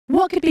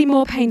What could be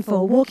more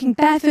painful, walking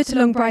barefoot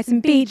along Brighton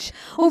Beach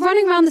or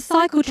running around the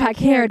cycle track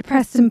here at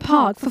Preston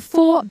Park for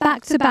 4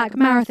 back-to-back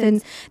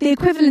marathons, the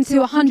equivalent to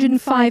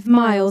 105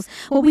 miles?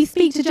 Well, we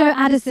speak to Joe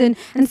Addison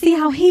and see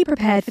how he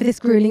prepared for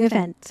this gruelling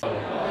event.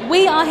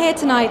 We are here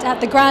tonight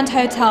at the Grand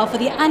Hotel for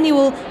the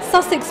annual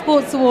Sussex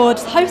Sports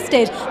Awards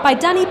hosted by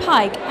Danny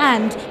Pike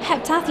and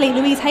heptathlete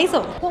Louise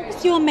Hazel. What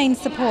was your main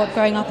support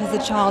growing up as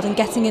a child and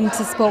getting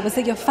into sport? Was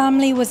it your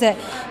family? Was it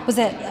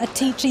a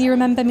teacher you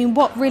remember? I mean,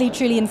 what really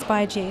truly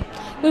inspired you?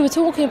 We were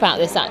talking about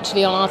this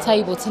actually on our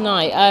table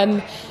tonight.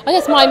 I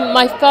guess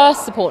my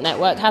first support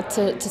network had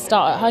to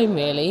start at home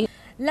really.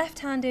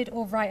 Left-handed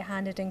or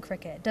right-handed in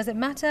cricket? Does it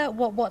matter?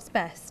 What's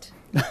best?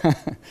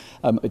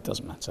 It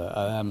doesn't matter.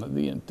 I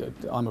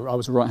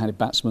was a right-handed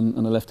batsman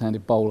and a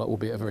left-handed bowler,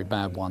 albeit a very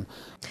bad one.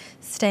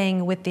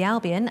 Staying with the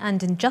Albion,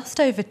 and in just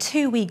over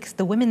 2 weeks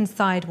the women's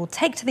side will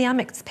take to the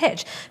Amex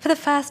pitch for the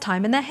first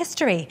time in their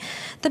history.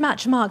 The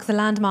match marks a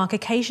landmark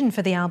occasion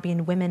for the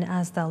Albion women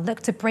as they'll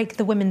look to break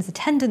the women's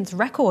attendance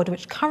record,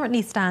 which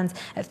currently stands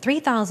at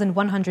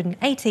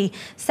 3,180,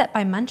 set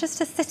by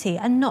Manchester City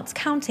and Notts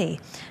County.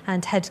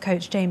 And head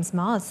coach James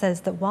Mars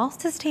says that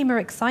whilst his team are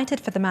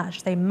excited for the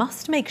match, they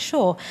must make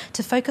sure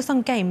to focus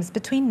on games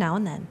between now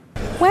and then.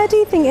 Where do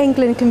you think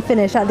England can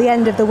finish at the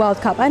end of the World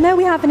Cup? I know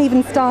we haven't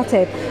even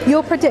started.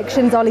 Your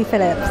predictions, Ollie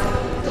Phillips.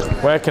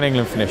 Where can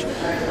England finish?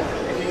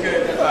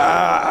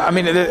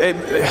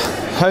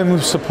 Home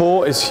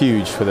support is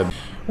huge for them.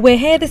 We're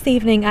here this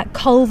evening at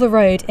Culver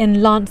Road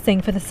in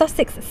Lancing for the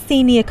Sussex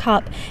Senior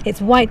Cup.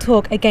 It's White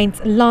Hawk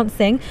against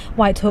Lancing.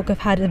 White Hawk have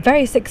had a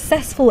very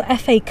successful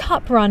FA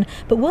Cup run,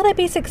 but will they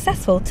be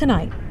successful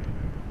tonight?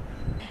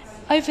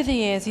 Over the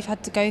years, you've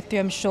had to go through,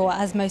 I'm sure,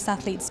 as most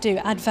athletes do,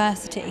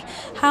 adversity.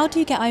 How do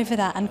you get over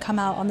that and come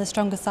out on the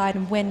stronger side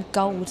and win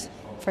gold,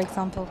 for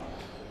example?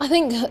 I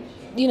think,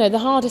 the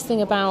hardest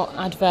thing about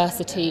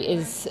adversity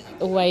is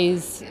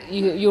always,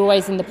 you're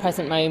always in the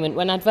present moment.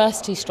 When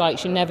adversity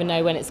strikes, you never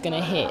know when it's going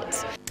to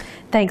hit.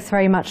 Thanks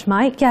very much,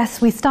 Mike.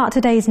 Yes, we start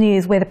today's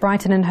news with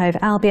Brighton and Hove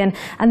Albion,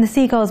 and the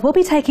Seagulls will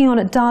be taking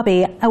on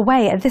Derby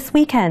away this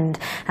weekend.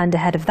 And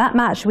ahead of that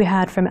match, we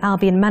heard from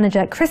Albion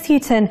manager Chris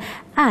Hughton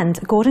and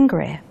Gordon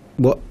Greer.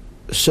 What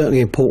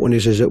certainly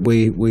important is that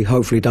we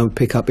hopefully don't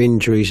pick up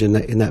injuries in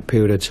that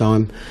period of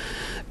time.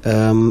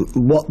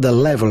 What the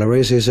leveller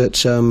is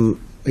that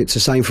it's the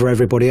same for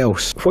everybody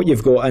else. What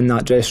you've got in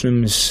that dressing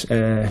room is,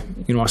 a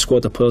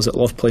squad of players that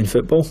love playing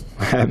football.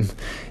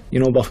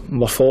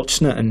 We're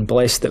fortunate and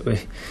blessed that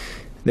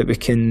we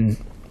can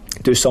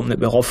do something that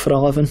we love for a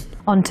living.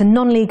 On to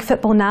non-league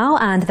football now,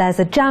 and there's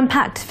a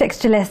jam-packed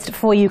fixture list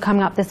for you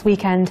coming up this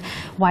weekend.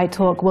 White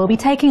Hawk will be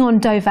taking on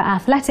Dover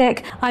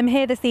Athletic. I'm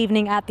here this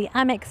evening at the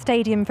Amex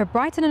Stadium for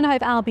Brighton and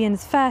Hove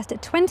Albion's first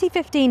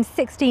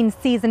 2015-16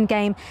 season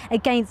game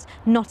against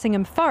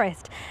Nottingham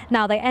Forest.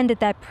 Now, they ended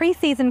their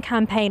pre-season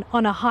campaign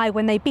on a high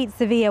when they beat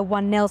Sevilla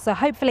 1-0, so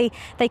hopefully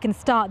they can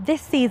start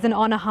this season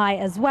on a high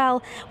as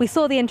well. We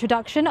saw the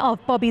introduction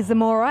of Bobby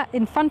Zamora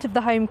in front of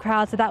the home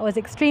crowd, so that was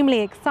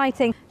extremely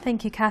exciting.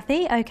 Thank you,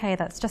 Kathy. OK,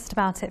 that's just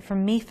about it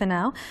from me for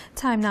now.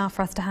 Time now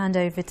for us to hand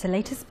over to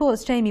Later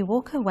Sports' Jamie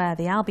Walker, where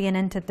the Albion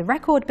entered the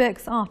record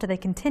books after they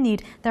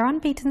continued their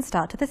unbeaten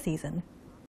start to the season.